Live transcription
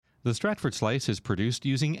The Stratford Slice is produced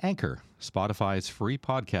using Anchor, Spotify's free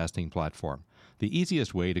podcasting platform, the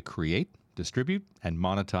easiest way to create, distribute, and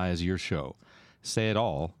monetize your show. Say it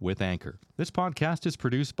all with Anchor. This podcast is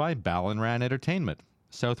produced by Ballinran Entertainment,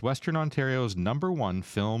 Southwestern Ontario's #1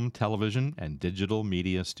 film, television, and digital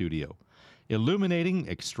media studio, illuminating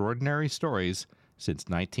extraordinary stories since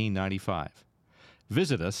 1995.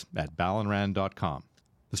 Visit us at ballinran.com.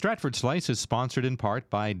 The Stratford Slice is sponsored in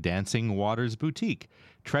part by Dancing Waters Boutique,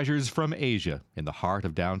 treasures from Asia in the heart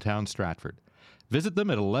of downtown Stratford. Visit them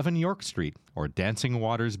at 11 York Street or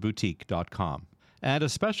dancingwatersboutique.com. And a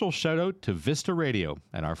special shout out to Vista Radio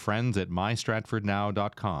and our friends at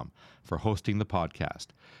mystratfordnow.com for hosting the podcast,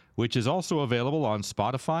 which is also available on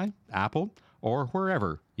Spotify, Apple, or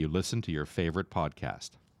wherever you listen to your favorite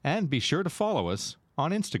podcast. And be sure to follow us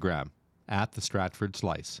on Instagram at the Stratford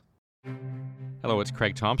Slice. Hello, it's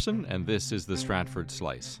Craig Thompson, and this is the Stratford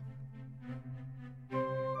Slice.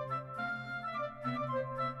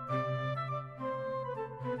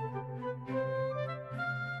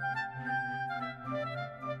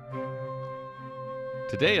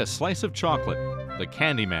 Today, a slice of chocolate. The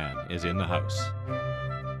candyman is in the house.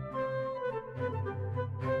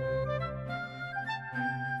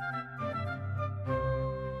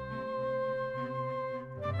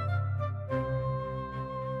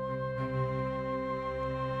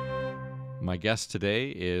 My guest today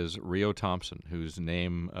is Rheo Thompson, whose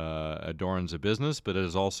name adorns a business, but it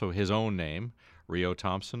is also his own name. Rheo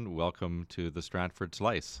Thompson, welcome to the Stratford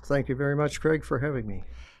Slice. Thank you very much, Craig, for having me.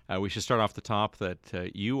 We should start off the top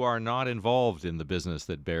that you are not involved in the business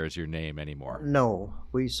that bears your name anymore. No,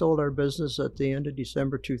 we sold our business at the end of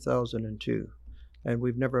December 2002, and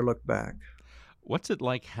we've never looked back. What's it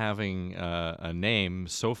like having a name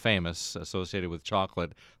so famous associated with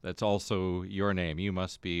chocolate that's also your name? You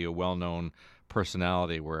must be a well-known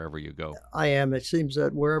personality wherever you go. I am. It seems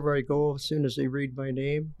that wherever I go, as soon as they read my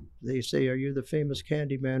name, they say, "Are you the famous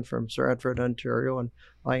candyman from Stratford, Ontario?" And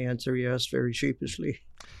I answer yes, very sheepishly.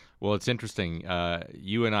 Well, it's interesting.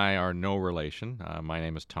 You and I are no relation. My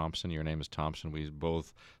name is Thompson. Your name is Thompson. We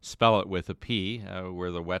both spell it with a P.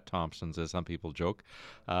 We're the wet Thompsons, as some people joke.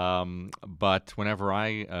 But whenever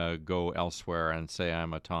I go elsewhere and say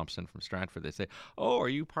I'm a Thompson from Stratford, they say, "Oh, are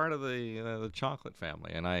you part of the chocolate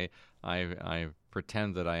family?" And I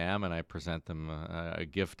pretend that I am, and I present them a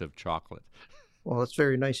gift of chocolate. Well, it's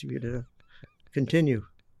very nice of you to continue.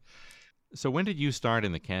 So when did you start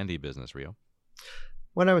in the candy business, Rheo?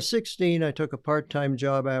 When I was 16, I took a part-time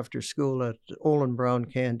job after school at Olin Brown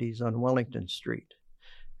Candies on Wellington Street.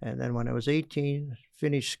 And then when I was 18,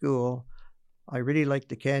 finished school, I really liked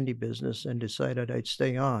the candy business and decided I'd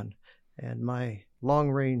stay on. And my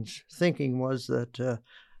long-range thinking was that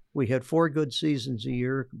we had 4 good seasons a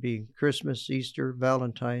year, being Christmas, Easter,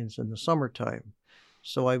 Valentine's, and the summertime.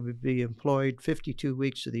 So I would be employed 52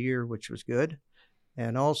 weeks of the year, which was good.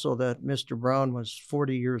 And also that Mr. Brown was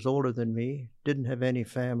 40 years older than me, didn't have any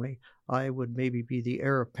family. I would maybe be the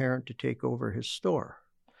heir apparent to take over his store.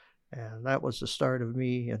 And that was the start of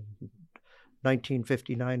me in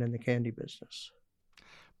 1959 in the candy business.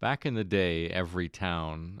 Back in the day, every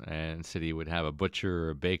town and city would have a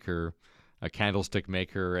butcher, a baker, a candlestick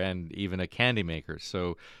maker, and even a candy maker.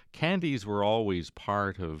 So candies were always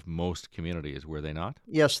part of most communities, were they not?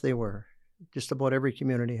 Yes, they were. Just about every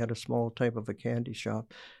community had a small type of a candy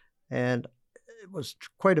shop. And it was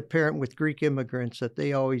quite apparent with Greek immigrants that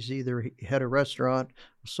they always either had a restaurant,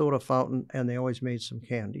 a soda fountain, and they always made some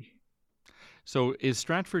candy. So is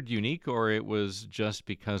Stratford unique, or it was just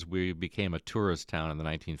because we became a tourist town in the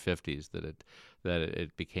 1950s that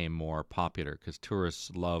it became more popular? Because tourists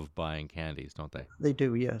love buying candies, don't they? They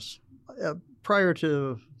do, yes. Prior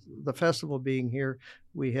to the festival being here,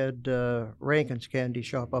 we had Rankin's Candy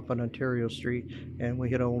Shop up on Ontario Street, and we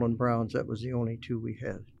had Olin Brown's. That was the only 2 we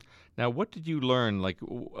had. Now, what did you learn, like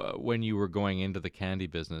when you were going into the candy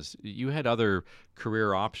business? You had other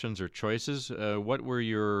career options or choices. What were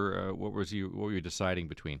you deciding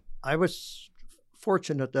between? I was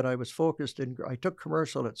fortunate that I was focused I took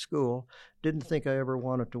commercial at school. Didn't think I ever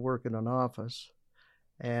wanted to work in an office,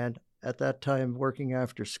 and at that time, working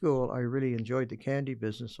after school, I really enjoyed the candy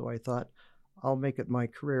business. So I thought, I'll make it my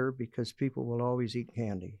career because people will always eat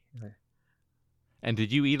candy. And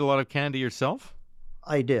did you eat a lot of candy yourself?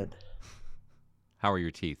 I did. How are your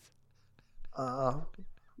teeth?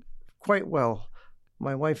 Quite well.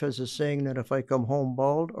 My wife has a saying that if I come home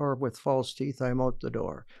bald or with false teeth, I'm out the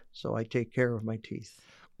door. So I take care of my teeth.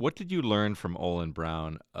 What did you learn from Olin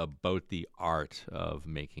Brown about the art of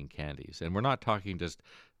making candies? And we're not talking just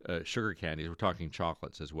sugar candies, we're talking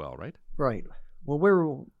chocolates as well, right? Right. Well,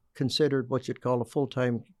 we're considered what you'd call a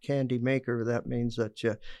full-time candy maker. That means that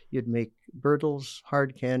you'd make brittle,s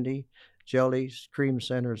hard candy, jellies, cream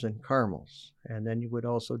centers, and caramels. And then you would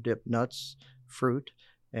also dip nuts, fruit,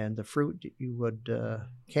 and the fruit you would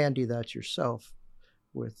candy that yourself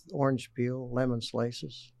with orange peel, lemon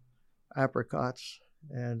slices, apricots,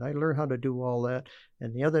 and I learned how to do all that.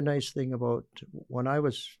 And the other nice thing about when I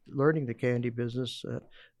was learning the candy business,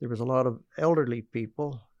 there was a lot of elderly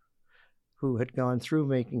people who had gone through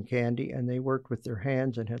making candy, and they worked with their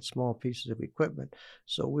hands and had small pieces of equipment.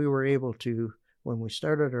 So we were able to, when we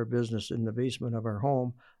started our business in the basement of our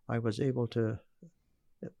home, I was able to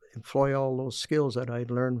employ all those skills that I'd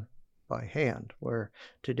learned by hand, where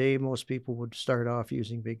today most people would start off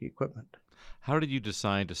using big equipment. How did you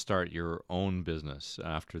decide to start your own business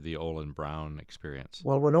after the Olin Brown experience?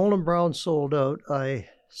 Well, when Olin Brown sold out, I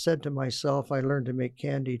said to myself, I learned to make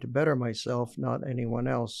candy to better myself, not anyone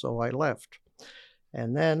else, so I left.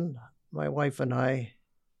 And then my wife and I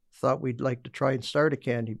thought we'd like to try and start a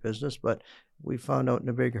candy business, but we found out in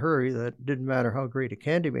a big hurry that it didn't matter how great a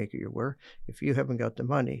candy maker you were, if you haven't got the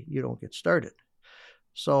money, you don't get started.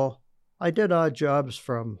 So I did odd jobs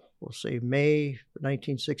from, we'll say, May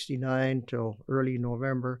 1969 till early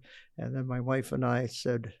November. And then my wife and I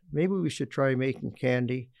said, maybe we should try making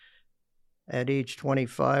candy at age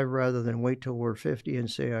 25 rather than wait till we're 50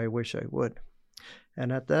 and say, I wish I would.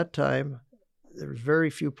 And at that time, there was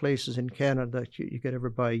very few places in Canada that you could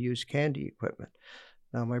ever buy used candy equipment.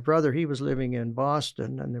 Now, my brother, he was living in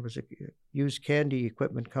Boston, and there was a used candy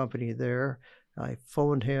equipment company there. I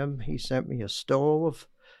phoned him. He sent me a stove,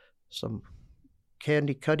 some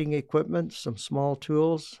candy cutting equipment, some small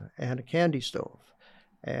tools, and a candy stove.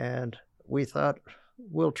 And we thought,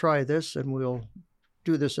 we'll try this, and we'll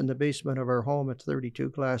do this in the basement of our home at 32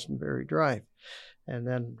 Glastonbury Drive. And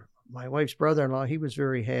then my wife's brother-in-law, he was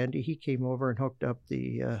very handy. He came over and hooked up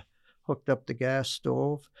the gas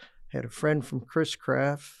stove. Had a friend from Chris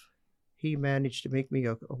Craft. He managed to make me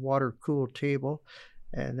a water-cooled table.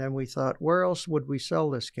 And then we thought, where else would we sell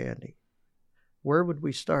this candy? Where would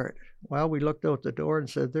we start? Well, we looked out the door and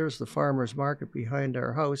said, there's the farmer's market behind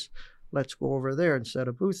our house. Let's go over there and set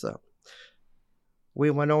a booth up. We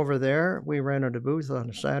went over there. We rented a booth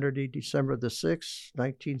on Saturday, December the 6th,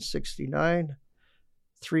 1969,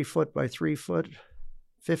 3 foot by 3 foot,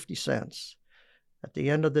 50 cents. At the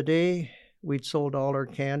end of the day, we'd sold all our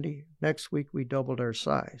candy. Next week, we doubled our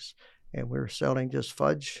size, and we were selling just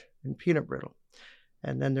fudge and peanut brittle.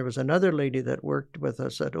 And then there was another lady that worked with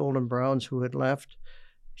us at Olin Brown's who had left.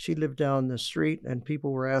 She lived down the street, and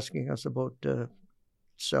people were asking us about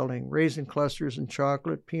selling raisin clusters and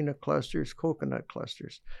chocolate, peanut clusters, coconut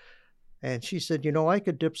clusters. And she said, you know, I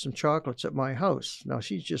could dip some chocolates at my house. Now,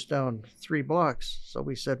 she's just down 3 blocks. So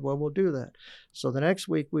we said, well, we'll do that. So the next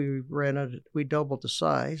week, we doubled the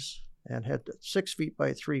size and had 6 feet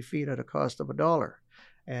by 3 feet at a cost of $1.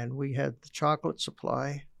 And we had the chocolate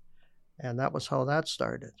supply, and that was how that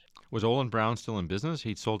started. Was Olin Brown still in business?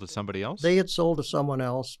 He'd sold to somebody else? They had sold to someone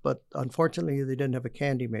else, but unfortunately they didn't have a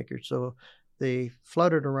candy maker. So they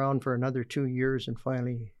fluttered around for another 2 years, and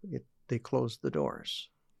finally they closed the doors.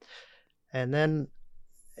 And then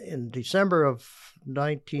in December of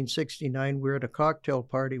 1969, we were at a cocktail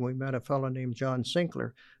party. We met a fellow named John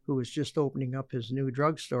Sinkler, who was just opening up his new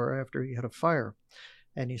drugstore after he had a fire.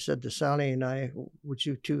 And he said to Sally and I, would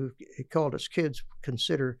you two, he called us kids,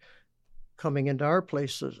 consider coming into our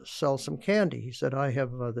place to sell some candy? He said, I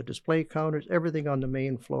have the display counters, everything on the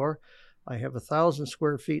main floor. I have 1,000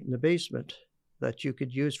 square feet in the basement that you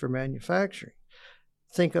could use for manufacturing.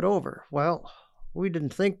 Think it over. Well, we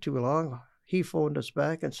didn't think too long. He phoned us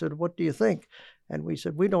back and said, what do you think? And we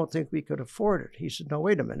said, we don't think we could afford it. He said, no,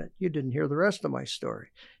 wait a minute. You didn't hear the rest of my story.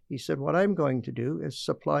 He said, what I'm going to do is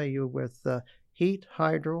supply you with heat,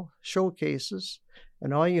 hydro, showcases,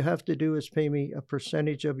 and all you have to do is pay me a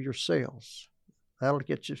percentage of your sales. That'll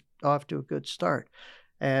get you off to a good start.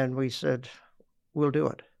 And we said, we'll do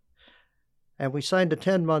it. And we signed a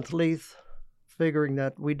 10-month lease, figuring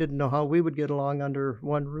that we didn't know how we would get along under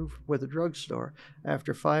one roof with a drugstore.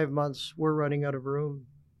 After 5 months, we're running out of room.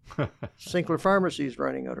 Sinkler Pharmacy is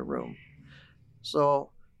running out of room. So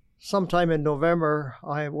sometime in November,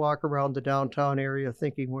 I walk around the downtown area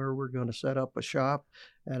thinking where we're going to set up a shop.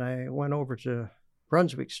 And I went over to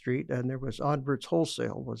Brunswick Street, and there was Odbert's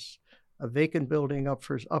Wholesale, was a vacant building up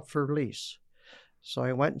for lease. So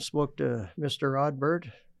I went and spoke to Mr. Odbert.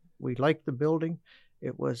 We liked the building.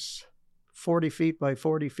 It was 40 feet by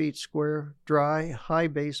 40 feet square, dry, high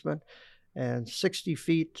basement, and 60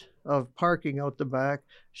 feet of parking out the back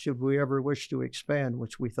should we ever wish to expand,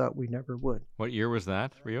 which we thought we never would. What year was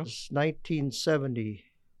that, Rheo? It was 1970,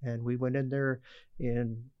 and we went in there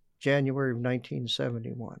in January of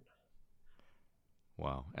 1971.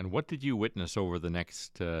 Wow. And what did you witness over the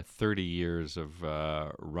next 30 years of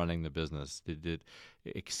running the business? Did it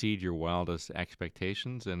exceed your wildest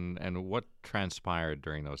expectations? And what transpired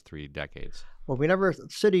during those 3 decades? Well,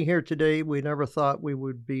 sitting here today, we never thought we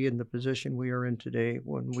would be in the position we are in today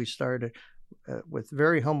when we started with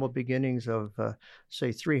very humble beginnings of,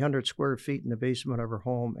 say, 300 square feet in the basement of our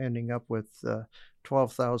home, ending up with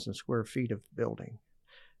 12,000 square feet of building.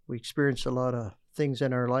 We experienced a lot of things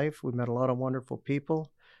in our life. We met a lot of wonderful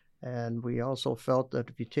people. And we also felt that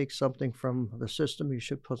if you take something from the system, you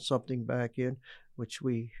should put something back in, which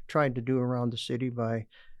we tried to do around the city by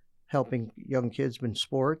helping young kids in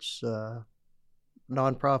sports,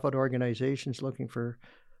 nonprofit organizations looking for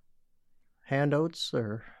handouts,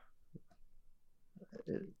 or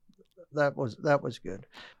that was good.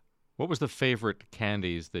 What was the favorite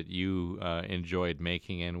candies that you enjoyed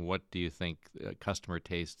making, and what do you think customer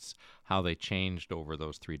tastes, how they changed over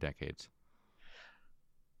those 3 decades?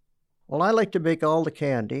 Well, I like to make all the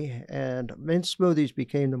candy, and mint smoothies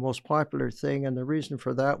became the most popular thing. And the reason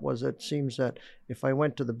for that was it seems that if I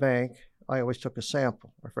went to the bank, I always took a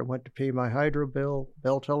sample. Or if I went to pay my hydro bill,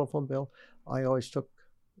 Bell telephone bill, I always took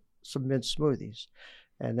some mint smoothies.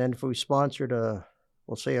 And then if we sponsored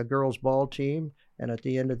we'll say a girls' ball team, and at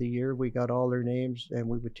the end of the year we got all their names, and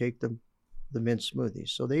we would take them the mint smoothies.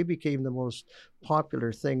 So they became the most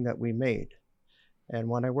popular thing that we made. And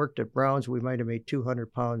when I worked at Brown's, we might have made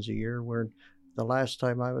 200 pounds a year, where the last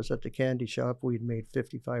time I was at the candy shop, we'd made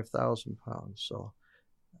 55,000 pounds. So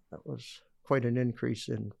that was quite an increase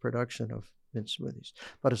in production of mint smoothies.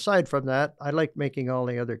 But aside from that, I liked making all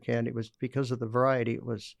the other candy. It was because of the variety. It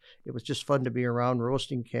was just fun to be around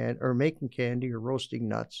roasting or making candy or roasting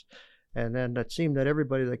nuts. And then it seemed that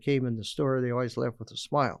everybody that came in the store, they always left with a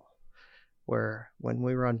smile. Where when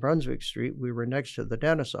we were on Brunswick Street, we were next to the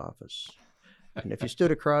dentist's office. And if you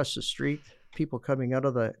stood across the street, people coming out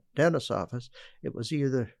of the dentist's office, it was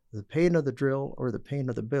either the pain of the drill or the pain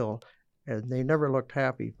of the bill, and they never looked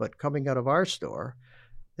happy. But coming out of our store,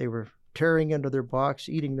 they were tearing into their box,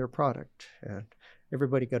 eating their product, and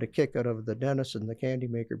everybody got a kick out of the dentist and the candy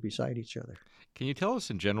maker beside each other. Can you tell us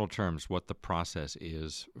in general terms what the process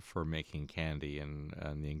is for making candy and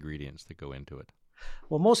the ingredients that go into it?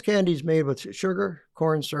 Well, most candy is made with sugar,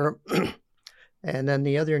 corn syrup, and then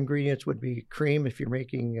the other ingredients would be cream if you're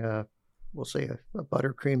making, we'll say, a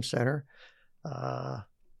buttercream center.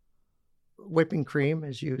 Whipping cream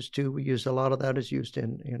is used too. We use a lot of that is used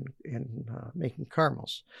in making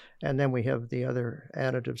caramels. And then we have the other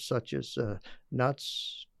additives such as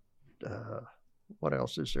nuts. What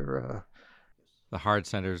else is there? The hard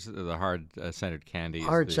centers, the hard centered candy.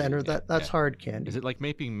 That's hard candy. Is it like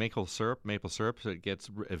making maple syrup? So it gets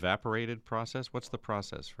evaporated process? What's the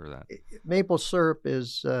process for that? Maple syrup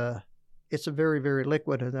is it's a very, very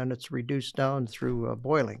liquid, and then it's reduced down through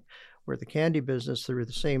boiling. Where the candy business, through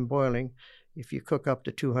the same boiling, if you cook up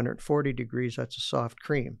to 240 degrees, that's a soft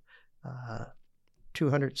cream.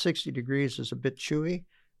 260 degrees is a bit chewy,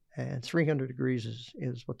 and 300 degrees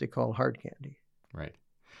is what they call hard candy. Right.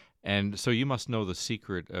 And so you must know the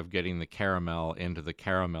secret of getting the caramel into the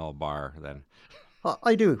caramel bar then.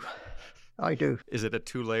 I do. Is it a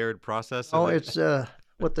 2-layered process? Oh, it's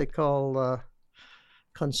what they call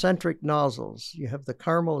concentric nozzles. You have the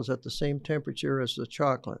caramel is at the same temperature as the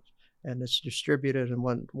chocolate, and it's distributed, and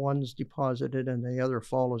when one's deposited and the other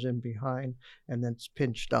follows in behind, and then it's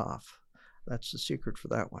pinched off. That's the secret for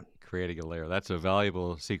that one. Creating a layer. That's a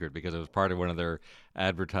valuable secret because it was part of one of their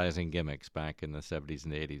advertising gimmicks back in the 70s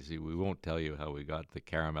and 80s. We won't tell you how we got the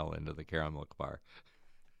caramel into the caramel bar.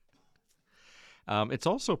 It's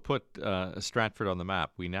also put Stratford on the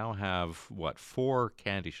map. We now have, 4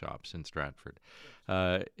 candy shops in Stratford.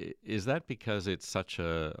 Is that because it's such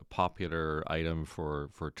a popular item for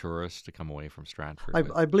tourists to come away from Stratford?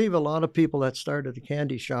 I believe a lot of people that started a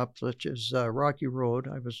candy shop, such as Rocky Road.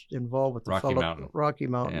 I was involved with Rocky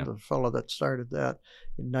Mountain, yeah. The fellow that started that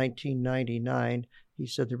in 1999. He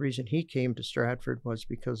said the reason he came to Stratford was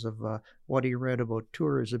because of what he read about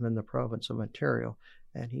tourism in the province of Ontario.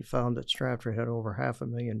 And he found that Stratford had over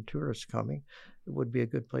 500,000 tourists coming. It would be a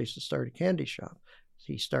good place to start a candy shop.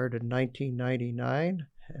 He started in 1999,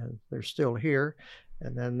 and they're still here.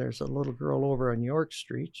 And then there's a little girl over on York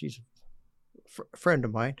Street. She's a friend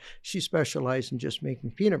of mine. She specialized in just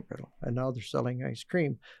making peanut brittle, and now they're selling ice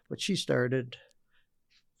cream. But she started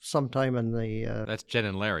sometime in the... That's Jen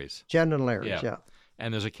and Larry's. Jen and Larry's, yeah.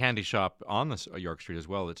 And there's a candy shop on the York Street as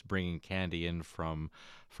well that's bringing candy in from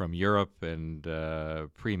Europe and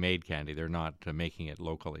pre-made candy. They're not making it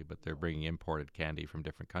locally, but they're bringing imported candy from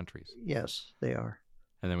different countries. Yes, they are.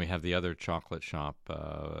 And then we have the other chocolate shop,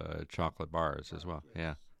 chocolate bars as well.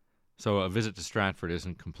 Yeah. So a visit to Stratford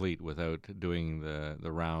isn't complete without doing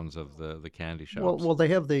the rounds of the candy shops. Well, they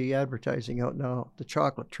have the advertising out now, the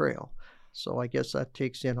chocolate trail. So I guess that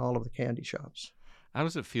takes in all of the candy shops. How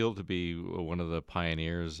does it feel to be one of the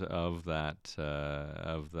pioneers of that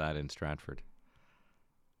in Stratford?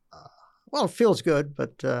 Uh, well, it feels good,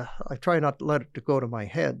 but I try not to let it go to my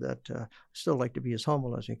head that I still like to be as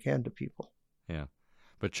humble as you can to people. Yeah.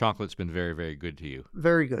 But chocolate's been very, very good to you.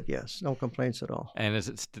 Very good, yes. No complaints at all. And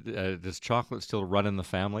does chocolate still run in the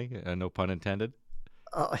family? No pun intended.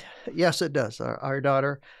 Uh, yes, it does. Our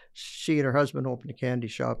daughter, she and her husband opened a candy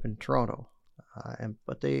shop in Toronto,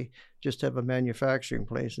 but they just have a manufacturing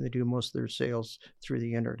place, and they do most of their sales through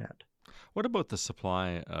the internet. What about the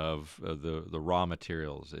supply of the raw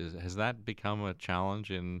materials? Has that become a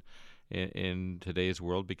challenge in today's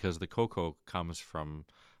world, because the cocoa comes from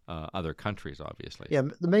other countries, obviously? Yeah,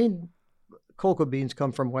 the main cocoa beans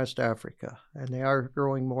come from West Africa, and they are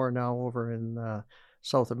growing more now over in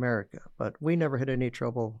South America. But we never had any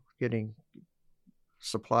trouble getting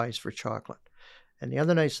supplies for chocolate. And the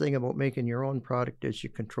other nice thing about making your own product is you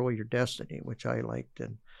control your destiny, which I liked.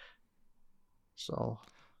 And so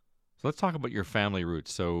let's talk about your family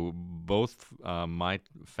roots. So both my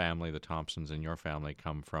family, the Thompsons, and your family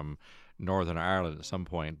come from Northern Ireland at some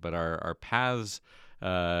point, but our paths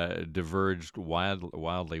diverged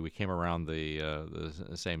wildly. We came around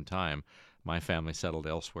the same time. My family settled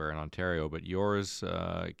elsewhere in Ontario, but yours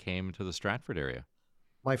came to the Stratford area.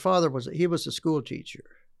 my father was a school teacher,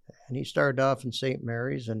 and he started off in St.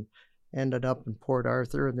 Mary's and ended up in Port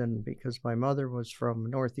Arthur. And then because my mother was from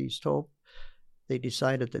Northeast Hope, they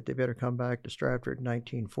decided that they better come back to Stratford in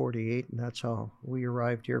 1948, and that's how we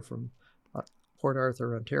arrived here from Port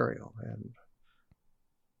Arthur, Ontario, and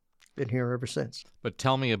been here ever since. But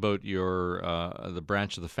tell me about your the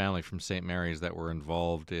branch of the family from St. Mary's that were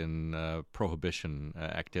involved in prohibition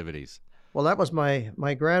activities. Well, that was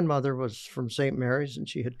my grandmother was from St. Mary's, and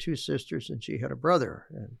she had two sisters, and she had a brother,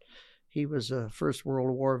 and he was a First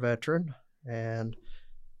World War veteran. And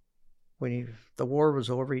when the war was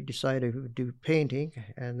over, he decided he would do painting,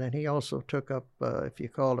 and then he also took up, if you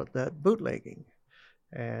call it that, bootlegging.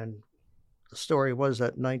 And the story was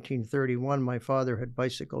that in 1931, my father had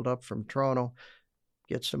bicycled up from Toronto,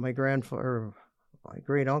 gets to my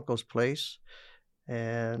great uncle's place,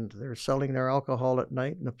 and they're selling their alcohol at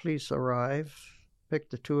night, and the police arrive, pick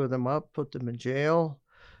the two of them up, put them in jail,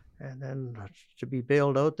 and then to be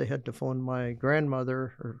bailed out, they had to phone my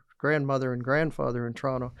grandmother and grandfather in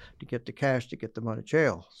Toronto to get the cash to get them out of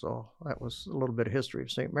jail. So that was a little bit of history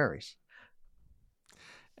of St. Mary's.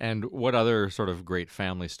 And what other sort of great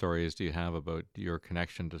family stories do you have about your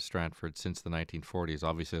connection to Stratford since the 1940s?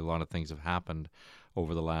 Obviously, a lot of things have happened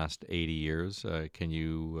over the last 80 years. Can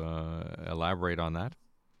you elaborate on that?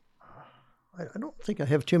 I don't think I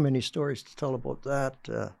have too many stories to tell about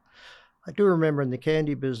that. I do remember in the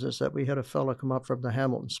candy business that we had a fellow come up from the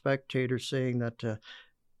Hamilton Spectator saying that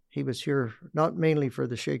he was here not mainly for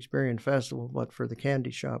the Shakespearean Festival, but for the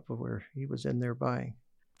candy shop where he was in there buying.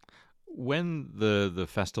 When the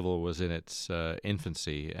festival was in its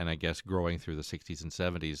infancy, and I guess growing through the 60s and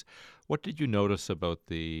 70s, what did you notice about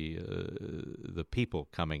the people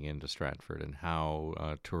coming into Stratford and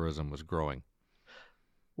how tourism was growing?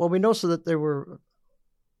 Well, we noticed that there were,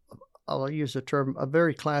 I'll use the term, a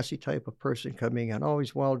very classy type of person coming in,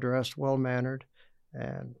 always well-dressed, well-mannered,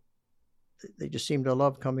 and they just seemed to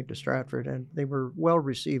love coming to Stratford, and they were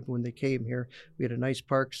well-received when they came here. We had a nice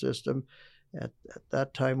park system. At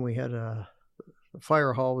that time, we had the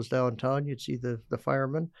fire hall was downtown. You'd see the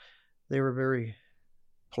firemen. They were very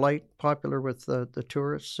polite, popular with the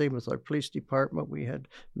tourists. Same with our police department. We had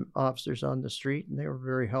officers on the street, and they were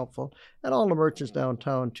very helpful. And all the merchants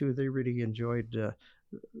downtown, too, they really enjoyed the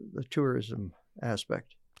tourism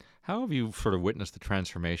aspect. How have you sort of witnessed the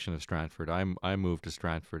transformation of Stratford? I moved to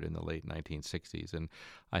Stratford in the late 1960s, and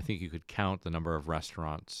I think you could count the number of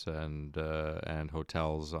restaurants and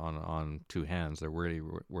hotels on two hands. There really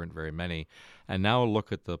weren't very many. And now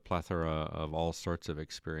look at the plethora of all sorts of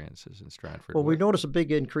experiences in Stratford. Well, we noticed a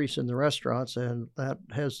big increase in the restaurants, and that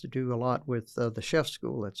has to do a lot with the chef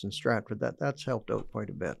school that's in Stratford. That's helped out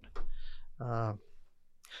quite a bit.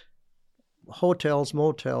 Hotels,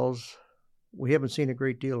 motels, we haven't seen a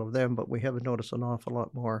great deal of them, but we have noticed an awful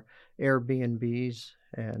lot more Airbnbs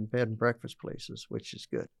and bed and breakfast places, which is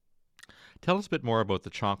good. Tell us a bit more about the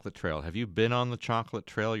chocolate trail. Have you been on the chocolate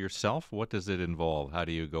trail yourself? What does it involve? How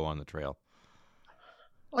do you go on the trail?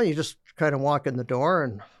 Well, you just kind of walk in the door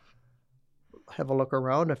and have a look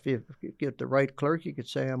around. If you get the right clerk, you could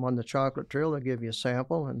say, I'm on the chocolate trail. They'll give you a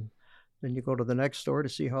sample and Then you go to the next store to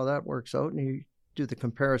see how that works out, and you do the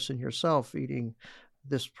comparison yourself, eating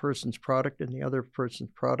this person's product and the other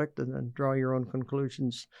person's product, and then draw your own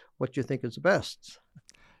conclusions, what you think is best.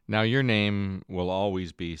 Now, your name will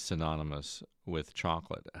always be synonymous with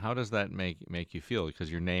chocolate. How does that make you feel?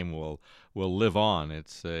 Because your name will live on.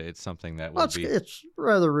 It's something that will be. It's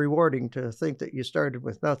rather rewarding to think that you started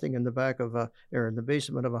with nothing in the back of or in the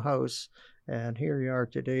basement of a house, and here you are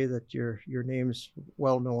today. That your name's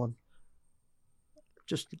well known,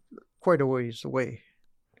 just quite a ways away.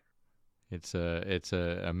 It's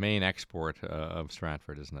a main export of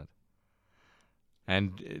Stratford, isn't it?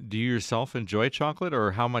 And do you yourself enjoy chocolate,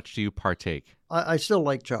 or how much do you partake? I still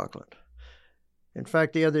like chocolate. In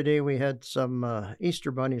fact, the other day we had some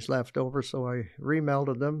Easter bunnies left over, so I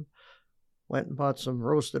remelted them, went and bought some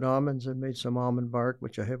roasted almonds and made some almond bark,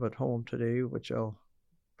 which I have at home today, which I'll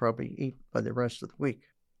probably eat by the rest of the week.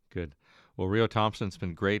 Good. Well, Rheo Thompson, it's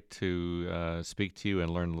been great to speak to you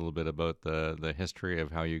and learn a little bit about the history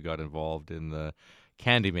of how you got involved in the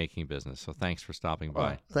candy making business. So thanks for stopping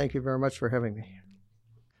by. Thank you very much for having me.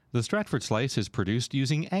 The Stratford Slice is produced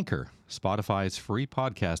using Anchor, Spotify's free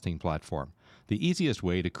podcasting platform, the easiest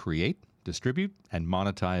way to create, distribute, and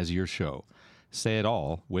monetize your show. Say it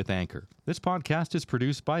all with Anchor. This podcast is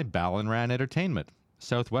produced by Ballinran Entertainment,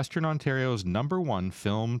 Southwestern Ontario's #1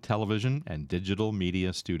 film, television, and digital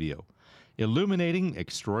media studio, illuminating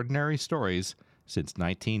extraordinary stories since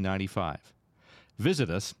 1995. Visit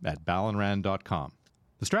us at ballinran.com.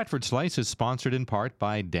 The Stratford Slice is sponsored in part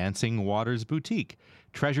by Dancing Waters Boutique,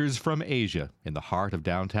 treasures from Asia in the heart of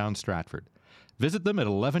downtown Stratford. Visit them at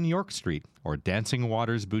 11 York Street or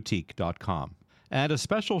dancingwatersboutique.com. And a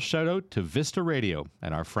special shout out to Vista Radio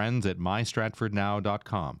and our friends at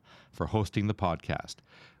mystratfordnow.com for hosting the podcast,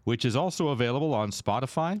 which is also available on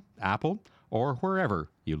Spotify, Apple, or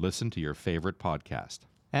wherever you listen to your favorite podcast.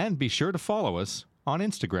 And be sure to follow us on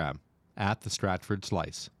Instagram at the Stratford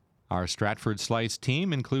Slice. Our Stratford Slice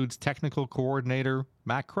team includes technical coordinator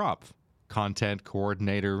Matt Kropf, content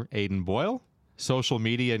coordinator Aidan Boyle, social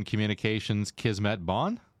media and communications Kismet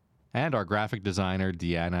Bond, and our graphic designer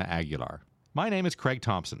Deanna Aguilar. My name is Craig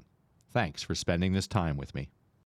Thompson. Thanks for spending this time with me.